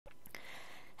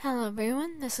Hello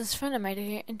everyone, this is Funamator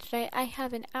here, and today I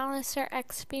have an Alastor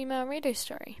X female reader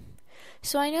story.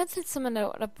 So I know that someone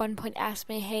at one point asked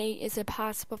me, hey, is it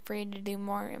possible for you to do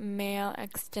more male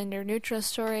X gender neutral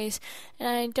stories? And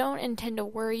I don't intend to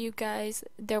worry you guys.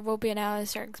 There will be an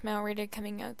Alastor X male reader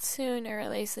coming out soon, or at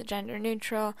least a gender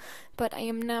neutral, but I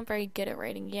am not very good at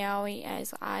writing yaoi,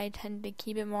 as I tend to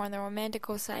keep it more on the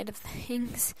romantical side of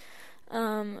things,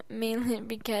 mainly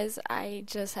because I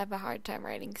just have a hard time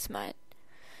writing smut.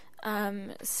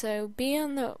 So be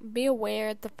aware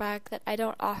of the fact that I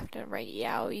don't often write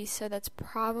yaoi, so that's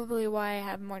probably why I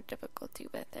have more difficulty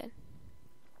with it.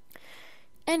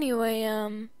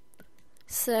 Anyway,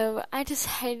 so I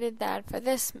decided that for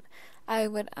this I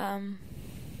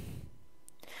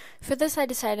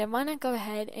decided why not go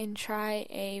ahead and try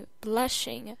a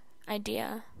blushing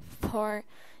idea for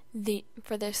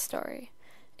this story.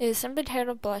 It is simply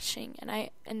titled Blushing,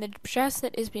 and the dress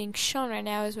that is being shown right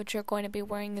now is what you're going to be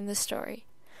wearing in the story.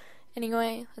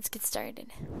 Anyway, let's get started.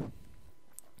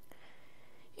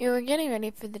 You are getting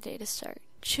ready for the day to start,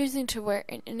 choosing to wear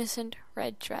an innocent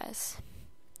red dress.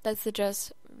 That's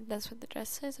what the dress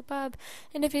says above.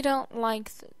 And if you don't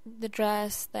like the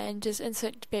dress, then just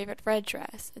insert your favorite red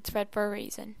dress. It's red for a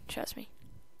reason, trust me.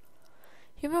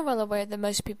 You are well aware that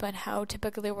most people in hell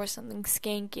typically wear something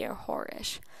skanky or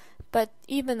whorish. But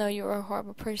even though you were a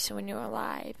horrible person when you were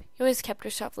alive, you always kept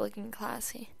yourself looking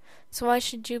classy. So why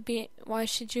should you be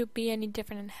any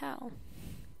different in hell?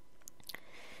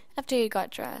 After you got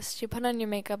dressed, you put on your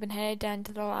makeup and headed down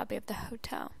to the lobby of the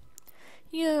hotel.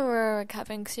 You were a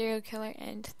recovering serial killer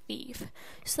and thief,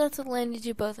 so that's what landed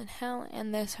you both in hell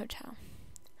and this hotel.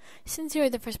 Since you were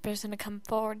the first person to come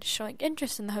forward showing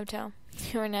interest in the hotel,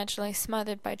 you were naturally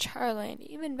smothered by Charlie and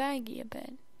even Baggy a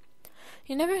bit.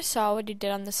 You never saw what you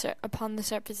did upon the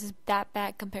surface as that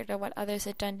bad compared to what others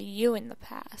had done to you in the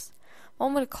past.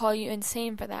 One would call you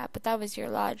insane for that, but that was your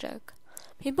logic.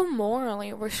 People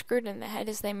morally were screwed in the head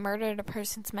as they murdered a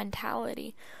person's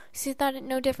mentality, so you thought it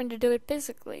no different to do it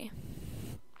physically.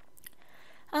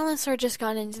 Alastor just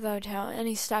got into the hotel, and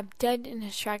he stopped dead in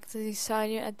his tracks as he saw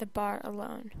you at the bar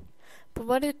alone. But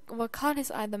what caught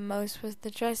his eye the most was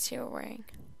the dress you were wearing.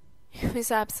 It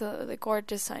was absolutely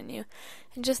gorgeous on you,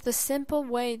 and just the simple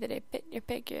way that it fit your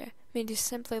figure made you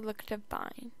simply look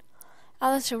divine.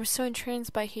 Alastor was so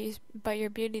entranced by your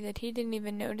beauty that he didn't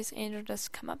even notice Angel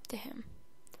just come up to him.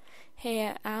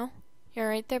 Hey, Al, you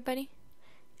alright there, buddy?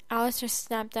 Alastor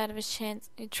snapped out of his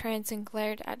trance and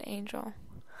glared at Angel.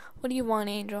 What do you want,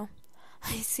 Angel?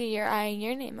 I see you're eyeing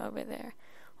your name over there.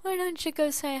 Why don't you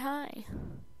go say hi?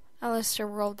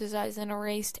 Alastor rolled his eyes and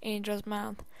erased Angel's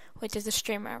mouth, which is a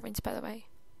stream reference, by the way.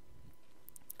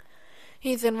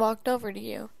 He then walked over to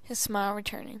you, his smile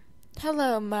returning.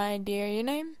 Hello, my dear, your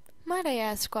name? Might I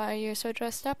ask why you're so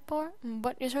dressed up for?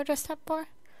 What you're so dressed up for?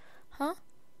 Huh?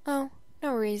 Oh,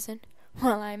 no reason.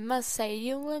 Well, I must say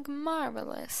you look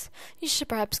marvelous. You should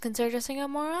perhaps consider dressing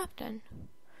up more often.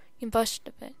 You blushed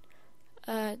a bit.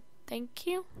 Thank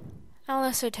you?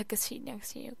 Alastor took a seat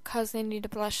next to you, causing you to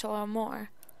blush a little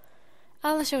more.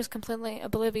 Alastor was completely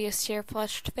oblivious to your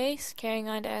flushed face, carrying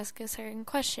on to ask a second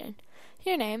question.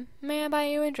 Your name? May I buy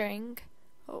you a drink?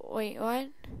 Wait, what?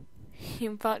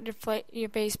 You felt your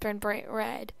face burn bright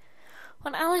red.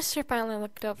 When Alastor finally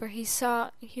looked over, he saw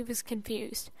he was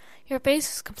confused. Your face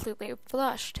was completely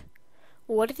flushed.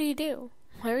 What did he do?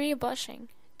 Why were you blushing?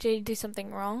 Did he do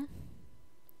something wrong?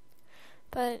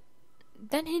 But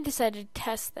then he decided to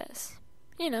test this.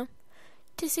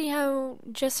 To see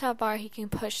just how far he can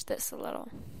push this a little.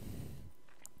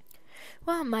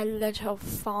 Well, my little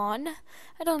fawn,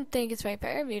 I don't think it's very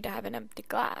fair of you to have an empty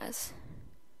glass.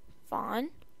 Fawn?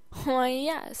 Why,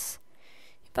 yes.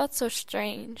 He felt so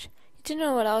strange. You didn't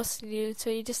know what else to do,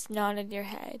 so you just nodded your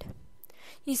head.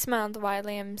 He smiled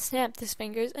widely and snapped his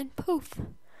fingers, and poof!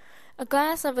 A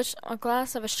glass of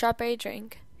a strawberry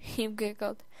drink. He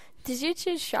giggled. Did you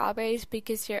choose strawberries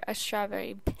because you're a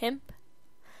strawberry pimp?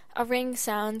 A ring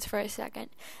sounds for a second,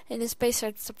 and his face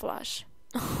starts to flush.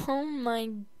 Oh my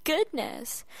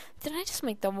goodness! Did I just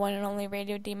make the one and only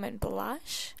radio demon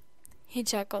blush? He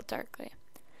chuckled darkly.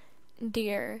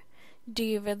 Dear, do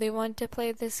you really want to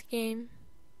play this game?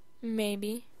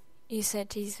 Maybe, he said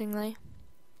teasingly.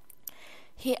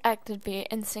 He acted via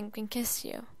instinct and kissed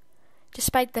you.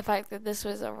 Despite the fact that this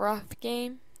was a rough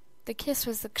game, the kiss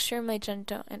was extremely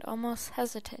gentle and almost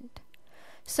hesitant.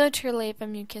 So to relieve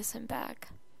him, you kissed him back.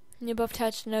 You both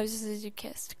touched noses as you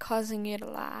kissed, causing you to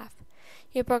laugh.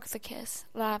 You broke the kiss,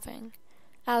 laughing.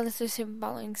 Alastor soon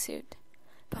following suit.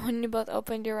 But when you both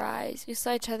opened your eyes, you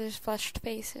saw each other's flushed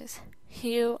faces.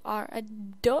 You are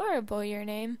adorable, your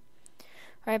name.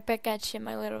 Right back at you,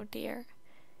 my little dear.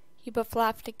 You both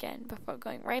laughed again before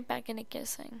going right back into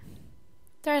kissing.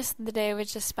 The rest of the day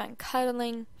was just spent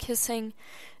cuddling, kissing,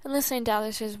 and listening to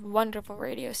Alastor's wonderful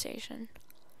radio station.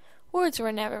 Words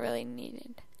were never really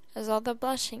needed, as all the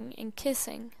blushing and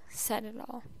kissing said it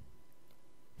all.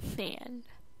 The end.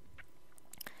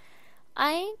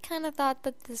 I kind of thought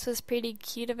that this was pretty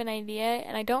cute of an idea,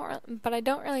 and I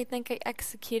don't really think I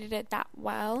executed it that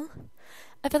well.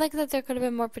 I feel like that there could have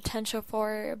been more potential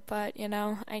for it, but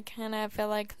I kind of feel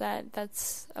like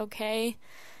that's okay.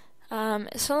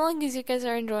 So long as you guys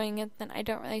are enjoying it, then I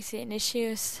don't really see an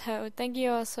issue. So thank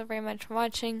you all so very much for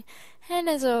watching, and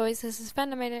as always, this is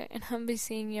Fandomator, and I'll be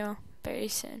seeing you all very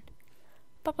soon.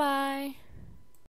 Bye bye.